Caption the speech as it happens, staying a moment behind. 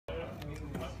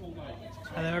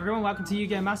Hello everyone, welcome to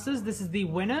Yugioh Masters. This is the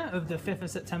winner of the 5th of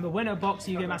September Winner Box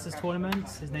Yugioh Masters tournament.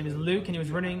 His name is Luke and he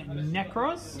was running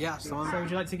Nekroz. Yeah, that's the one. So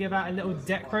would you like to give out a little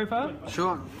deck profile?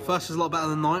 Sure. First is a lot better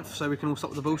than 9th, so we can all stop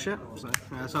with the bullshit.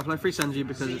 So I play free Senju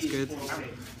because it's good.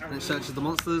 And it searches the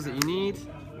monsters that you need.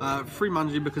 Free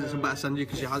Manju because it's a better Senju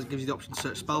because it gives you the option to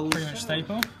search spells. Pretty much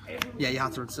staple. Yeah, you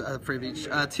have to run 3 of each. 2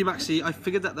 Maxi, I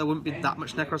figured that there wouldn't be that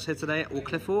much Nekroz here today, or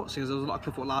Cliffort, because there was a lot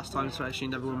of Cliffort last time, so I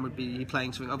assumed everyone would be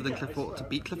playing something other than Cliffort to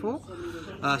beat Cliffort.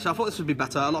 So I thought this would be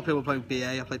better. A lot of people were playing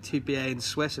BA. I played 2 BA in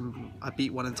Swiss, and I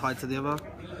beat one and tied to the other.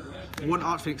 1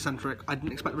 Archfiend Eccentric. I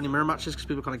didn't expect many mirror matches because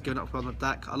people are kind of giving up on the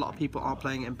deck. A lot of people aren't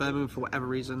playing it in Birmingham for whatever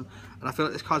reason, and I feel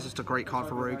like this card's just a great card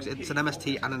for rogues. It's an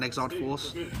MST and an Exiled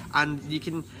Force, and you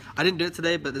can. I didn't do it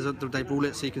today, but they rule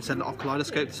it so you can send it off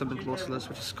Kaleidoscope to something Colossus,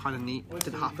 which is kind of neat. It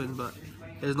didn't happen, but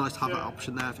it was nice to have that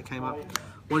option there if it came up.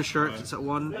 1 Shirt, it's at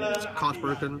 1. It's card's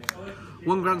broken.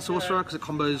 1 Grand Sorcerer because it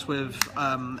combos with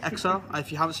Exa. If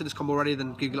you haven't seen this combo already,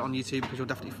 then Google it on YouTube because you'll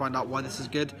definitely find out why this is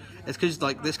good. It's because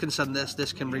like this can send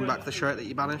this can bring back the shirt that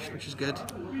you banished, which is good.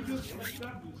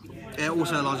 It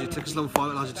also allows you to, because level 5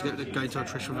 it allows you to go into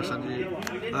attrition with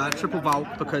Senju. Triple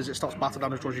Valk because it stops battle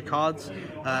damage, draws you cards.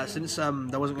 Since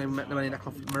there wasn't going to be many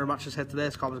Nekroz mirror matches here today,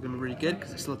 this card was going to be really good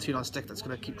because it's still a 2/9 stick that's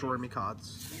going to keep drawing me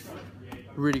cards.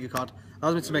 Really good card.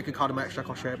 Allows me to make a card in my extra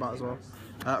deck I'll show you about as well.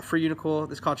 3 Unicorn,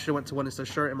 this card should have went to 1 instead of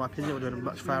Shirt in my opinion, would have been a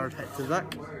much fairer hit to the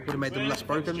deck, would have made them less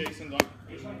broken.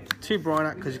 2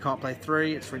 Bryonak because you can't play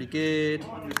 3, it's really good.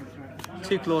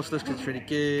 2 Clauseless because it's really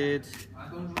good.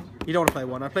 You don't want to play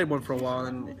 1, I played 1 for a while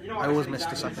and I always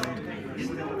missed a second.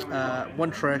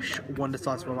 1 Trish, 1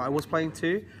 Decisive. I was playing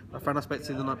 2, my friend I spoke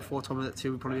to the night before told me that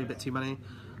 2 would probably be a bit too many.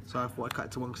 So I thought I'd cut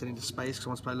it to 1 because I needed space because I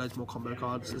want to play loads more combo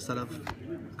cards instead of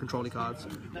control-y cards.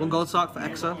 1 Gold Sark for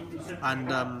Exa,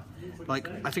 and like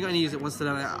I think I only used it once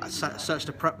today. I searched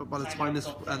the prep, but by the time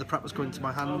the prep was going to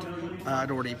my hand,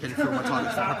 I'd already been through my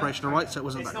targets for preparation alright, so it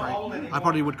wasn't that great. I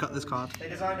probably would cut this card.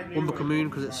 1 Book of Moon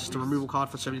because it's just a removal card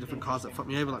for so many different cards that fuck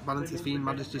me over, like Balance's Fiend,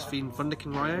 Majesty's Fiend, Thunder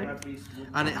King Ryo,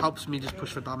 and it helps me just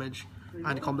push for damage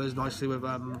and it combos nicely with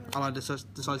Allied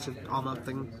Decisive Armor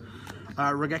thing.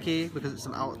 Regeki because it's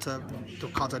an out to the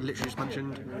cards I literally just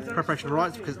mentioned. Preparation of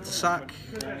Rights because it's a sack.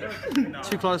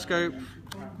 2 Kaleidoscope,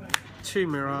 2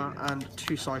 Mirror, and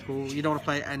 2 Cycle. You don't want to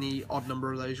play any odd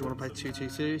number of those, you want to play 2, 2,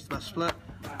 2, it's the best split.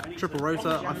 Triple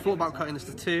Rotor, I thought about cutting this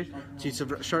to 2 due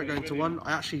to Shirt going to 1.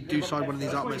 I actually do side one of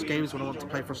these out most games when I want to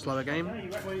play for a slower game.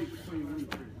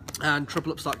 And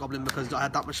triple Upstart Goblin because I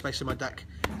had that much space in my deck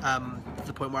to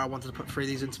the point where I wanted to put 3 of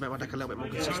these in to make my deck a little bit more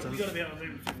consistent.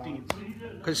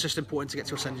 Because it's just important to get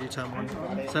to a Senju turn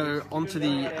 1. So onto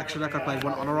the extra deck, I played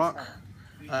 1 Honor Arc.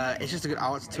 It's just a good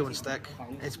hour, it's a 2 on stick.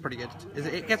 It's pretty good.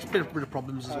 It gets a bit of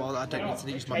problems as well that I don't need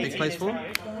to use my big plays for.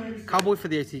 Cowboy for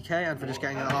the ATK and for just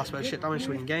getting the last bit of shit damage to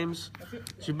winning games.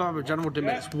 Subaba General did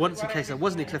make this once in case there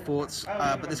wasn't any Clifforts,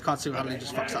 but this card single-handedly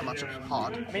just fucks that matchup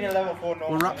hard.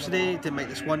 1 Rhapsody didn't make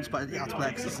this once, but you have to play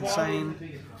it because it's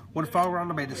insane. 1 Foul Round,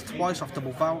 I made this twice off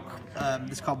double Valk.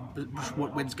 This card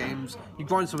wins games. You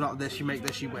grind something out of this, you make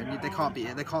this, you win. They can't beat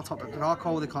it. They can't top the Dark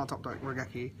Hole, they can't top the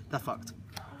Regeki. They're fucked.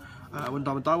 1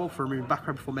 Diamond Direwolf for removing back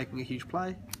row before making a huge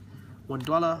play. 1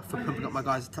 Dweller for pumping up my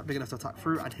guys big enough to attack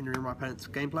through and hindering my opponent's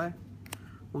gameplay.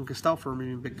 1 Castell for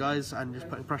removing big guys and just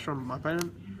putting pressure on my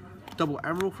opponent. Double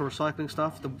Emerald for recycling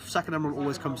stuff. The second Emerald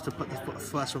always comes to put the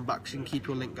first one back so you can keep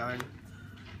your link going.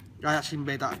 I actually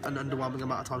made that an underwhelming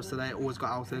amount of times today, it always got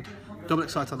outed. Double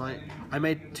Exciter Knight. I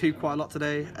made 2 quite a lot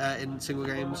today in single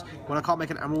games. When I can't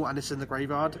make an Emerald and it's in the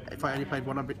graveyard, if I only played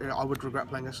 1, I would regret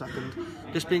playing a second.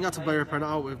 Just being able to blow your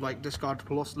opponent out with like discard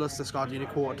Colossus, discard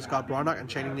Unicorn, discard Bryonak and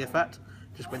chaining the effect,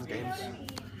 just wins games.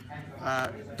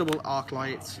 Double Arc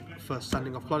Light for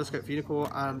sending off Kaleidoscope for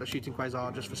Unicorn and a Shooting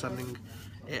Quasar just for sending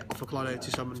it off a Kaleido to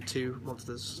summon 2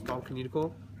 monsters, Valk and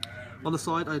Unicorn. On the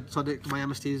side, I decided my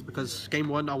MSTs because game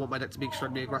 1 I want my deck to be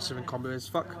extremely aggressive and combo as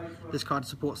fuck. This card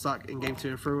supports that in game 2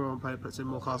 and through, my opponent puts in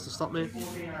more cards to stop me.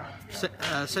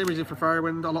 Same reason for Fairy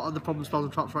Wind, a lot of the problem spells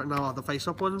and traps right now are the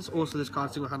face-up ones. Also this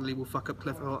card single-handedly will fuck up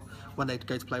Cliffort when they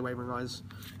go to play Wavering Eyes.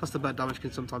 Plus the bird damage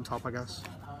can sometimes help, I guess.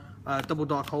 Double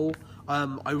Dark Hole.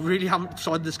 I really haven't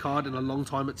tried this card in a long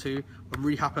time at 2. I'm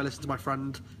really happy I listened to my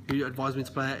friend who advised me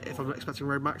to play it if I'm expecting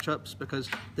road matchups because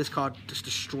this card just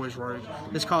destroys road.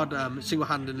 This card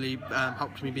single-handedly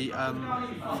helped me beat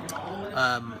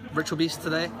Ritual Beast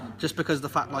today just because of the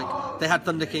fact like they had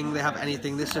Thunder King, they have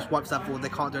anything, this just wipes that board, they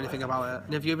can't do anything about it.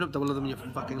 And if you open up double of them, you're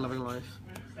fucking loving life.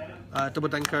 Double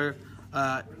Denko.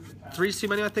 3's too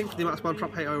many, I think, for the amount of spell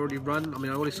trap hate I already run. I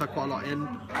mean, I already suck quite a lot in.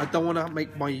 I don't want to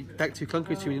make my deck too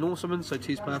clunky, too many normal summons, so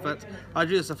 2's perfect. I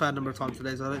do this a fair number of times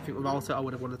today, so I don't think without it I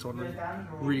would have won the tournament.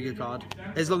 Really good card,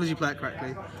 as long as you play it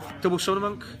correctly. Double Summon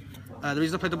Monk. The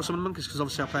reason I play Double Summon Monk is because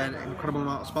obviously I play an incredible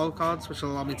amount of spell cards, which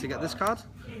will allow me to get this card,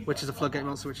 which is a Floodgate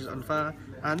monster, which is unfair,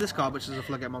 and this card, which is a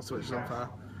Floodgate monster, which is unfair.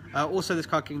 Also, this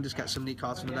card can just get some neat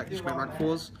cards from the deck, just make rank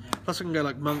 4s. Plus, I can go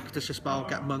like Monk, Dispel,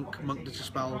 get Monk, Monk,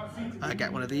 Dispel,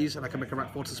 get one of these, and I can make a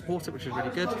rank 4 to support it, which is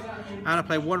really good. And I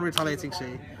play 1 Retaliating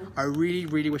Sea. I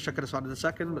really wish I could have started the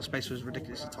second, but space was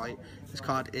ridiculously tight. This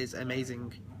card is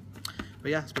amazing.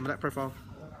 But yeah, it's been my deck profile.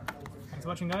 Thanks for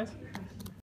watching, guys.